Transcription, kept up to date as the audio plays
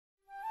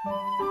Hello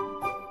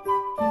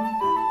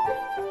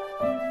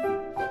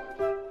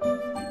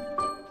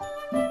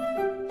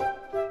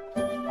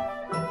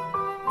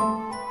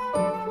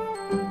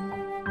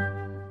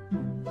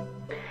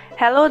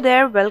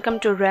there,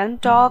 welcome to Realm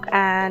Talk,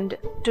 and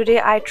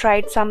today I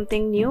tried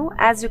something new.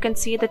 As you can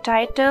see the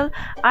title,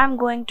 I'm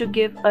going to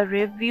give a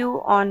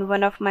review on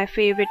one of my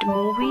favorite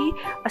movie,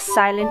 A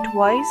Silent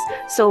Voice.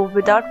 So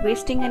without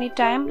wasting any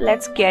time,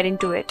 let's get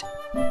into it.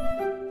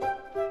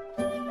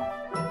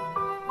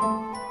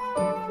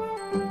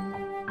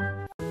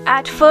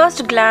 At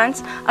first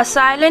glance, A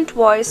Silent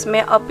Voice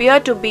may appear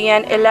to be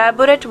an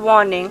elaborate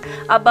warning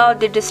about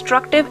the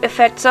destructive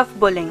effects of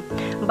bullying,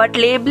 but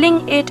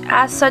labeling it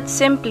as such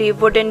simply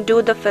wouldn't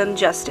do the film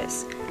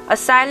justice. A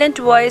Silent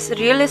Voice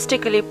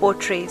realistically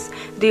portrays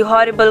the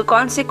horrible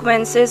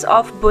consequences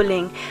of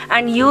bullying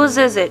and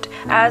uses it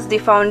as the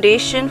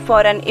foundation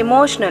for an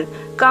emotional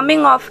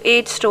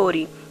coming-of-age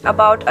story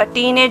about a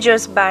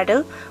teenager's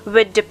battle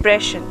with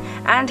depression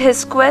and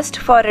his quest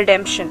for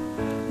redemption.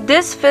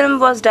 This film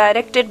was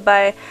directed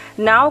by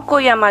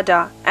NAOKO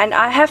Yamada, and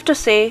I have to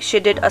say she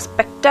did a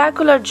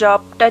spectacular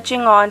job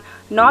touching on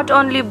not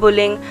only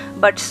bullying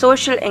but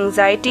social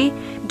anxiety,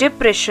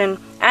 depression,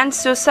 and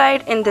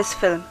suicide in this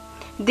film.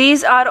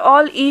 These are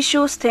all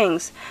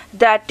things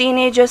that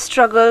teenagers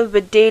struggle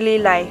with daily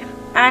life,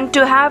 and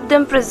to have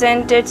them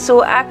presented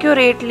so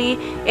accurately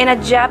in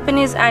a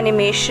Japanese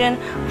animation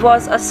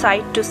was a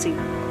sight to see.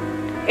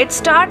 It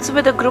starts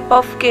with a group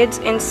of kids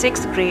in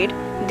 6th grade.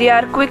 They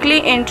are quickly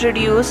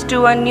introduced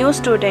to a new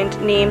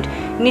student named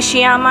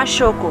Nishiyama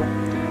Shoko,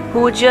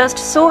 who just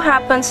so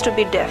happens to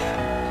be deaf.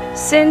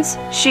 Since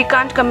she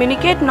can't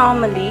communicate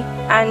normally,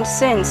 and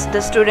since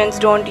the students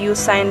don't use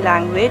sign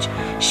language,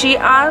 she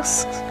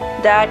asks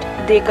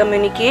that they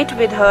communicate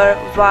with her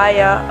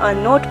via a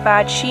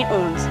notepad she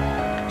owns.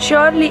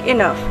 Surely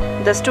enough,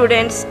 the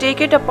students take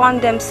it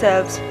upon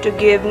themselves to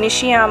give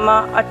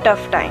Nishiyama a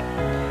tough time.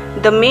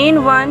 The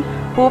main one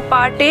who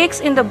partakes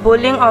in the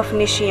bullying of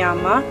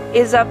Nishiyama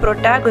is our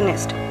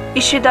protagonist,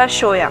 Ishida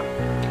Shoya.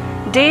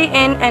 Day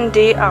in and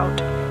day out,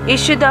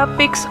 Ishida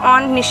picks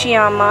on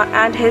Nishiyama,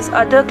 and his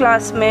other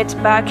classmates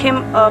back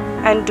him up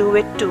and do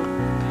it too.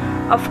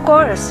 Of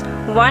course,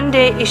 one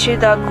day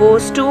Ishida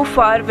goes too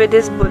far with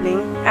his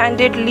bullying,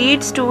 and it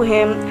leads to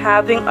him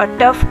having a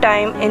tough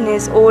time in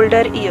his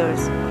older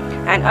years,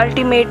 and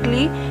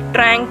ultimately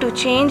trying to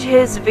change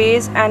his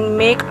ways and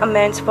make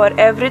amends for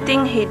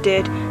everything he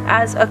did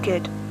as a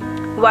kid,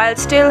 while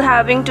still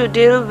having to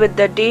deal with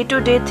the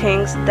day-to-day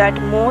things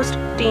that most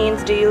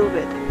teens deal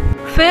with.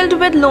 Filled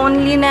with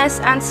loneliness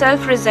and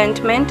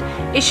self-resentment,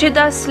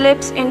 Ishida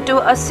slips into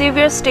a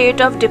severe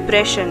state of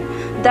depression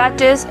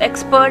that is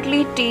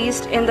expertly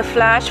teased in the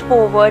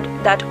flash-forward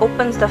that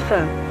opens the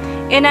film.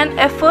 In an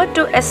effort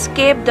to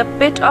escape the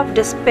pit of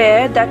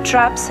despair that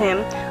traps him,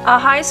 a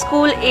high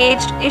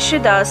school-aged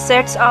Ishida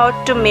sets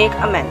out to make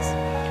amends,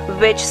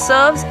 which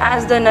serves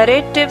as the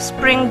narrative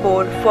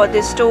springboard for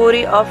the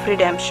story of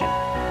redemption.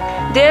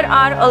 There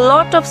are a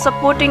lot of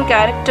supporting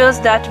characters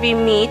that we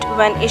meet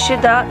when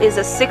Ishida is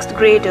a 6th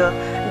grader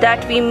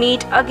that we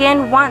meet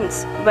again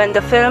once when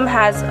the film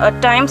has a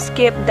time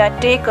skip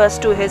that takes us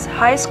to his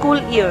high school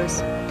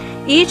years.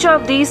 Each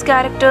of these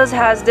characters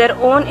has their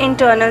own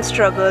internal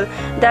struggle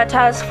that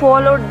has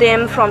followed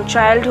them from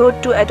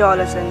childhood to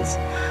adolescence.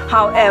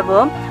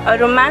 However, a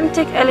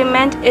romantic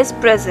element is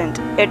present.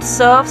 It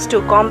serves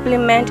to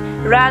complement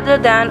rather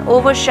than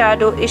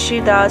overshadow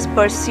Ishida's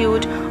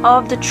pursuit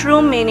of the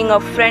true meaning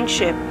of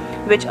friendship,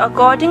 which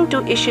according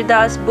to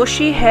Ishida's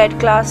bushy-haired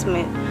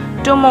classmate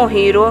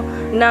Tomohiro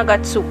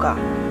Nagatsuka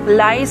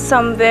lies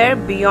somewhere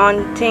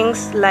beyond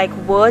things like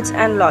words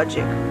and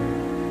logic.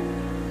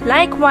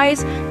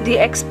 Likewise, the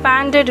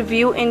expanded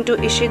view into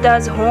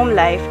Ishida's home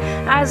life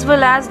as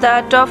well as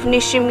that of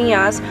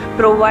Nishimiya's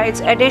provides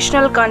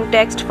additional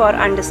context for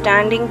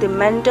understanding the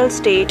mental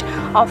state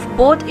of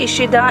both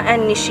Ishida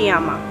and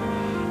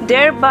Nishiyama,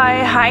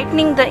 thereby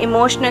heightening the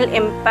emotional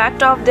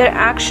impact of their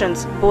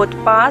actions, both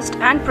past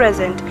and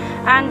present,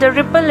 and the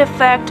ripple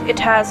effect it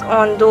has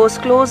on those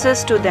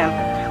closest to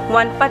them.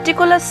 One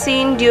particular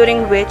scene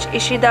during which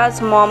Ishida's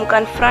mom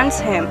confronts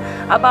him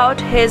about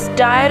his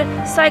dire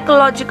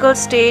psychological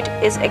state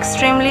is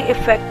extremely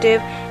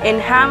effective in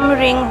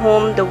hammering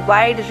home the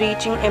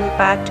wide-reaching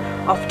impact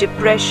of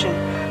depression,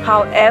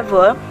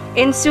 however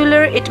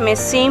insular it may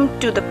seem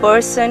to the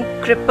person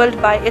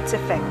crippled by its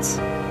effects.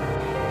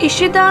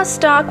 Ishida's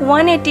stark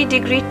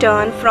 180-degree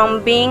turn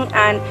from being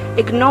an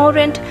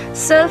ignorant,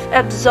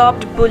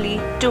 self-absorbed bully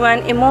to an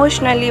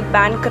emotionally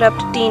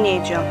bankrupt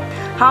teenager,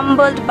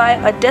 humbled by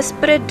a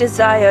desperate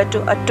desire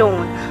to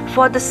atone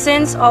for the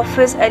sins of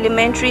his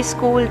elementary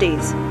school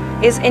days,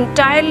 is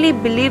entirely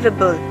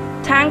believable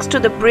thanks to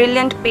the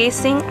brilliant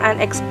pacing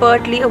and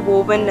expertly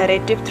woven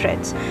narrative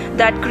threads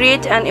that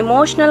create an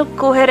emotional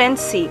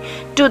coherency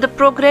to the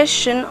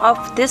progression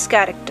of this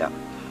character.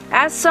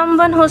 As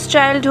someone whose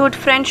childhood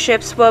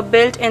friendships were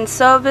built in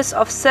service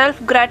of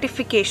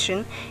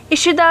self-gratification,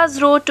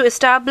 Ishida's road to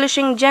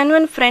establishing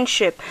genuine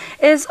friendship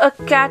is a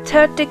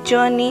cathartic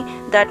journey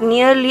that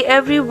nearly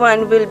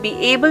everyone will be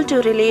able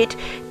to relate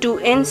to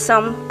in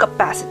some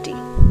capacity.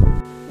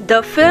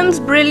 The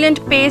film's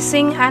brilliant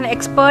pacing and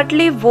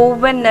expertly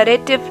woven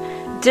narrative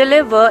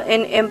deliver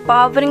an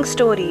empowering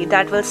story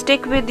that will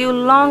stick with you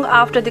long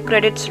after the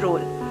credits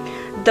roll.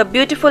 The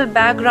beautiful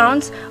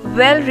backgrounds,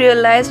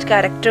 well-realized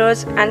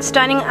characters, and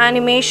stunning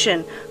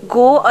animation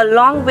go a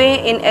long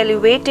way in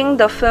elevating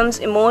the film's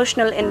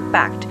emotional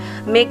impact,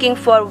 making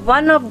for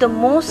one of the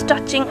most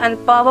touching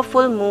and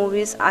powerful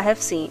movies I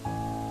have seen.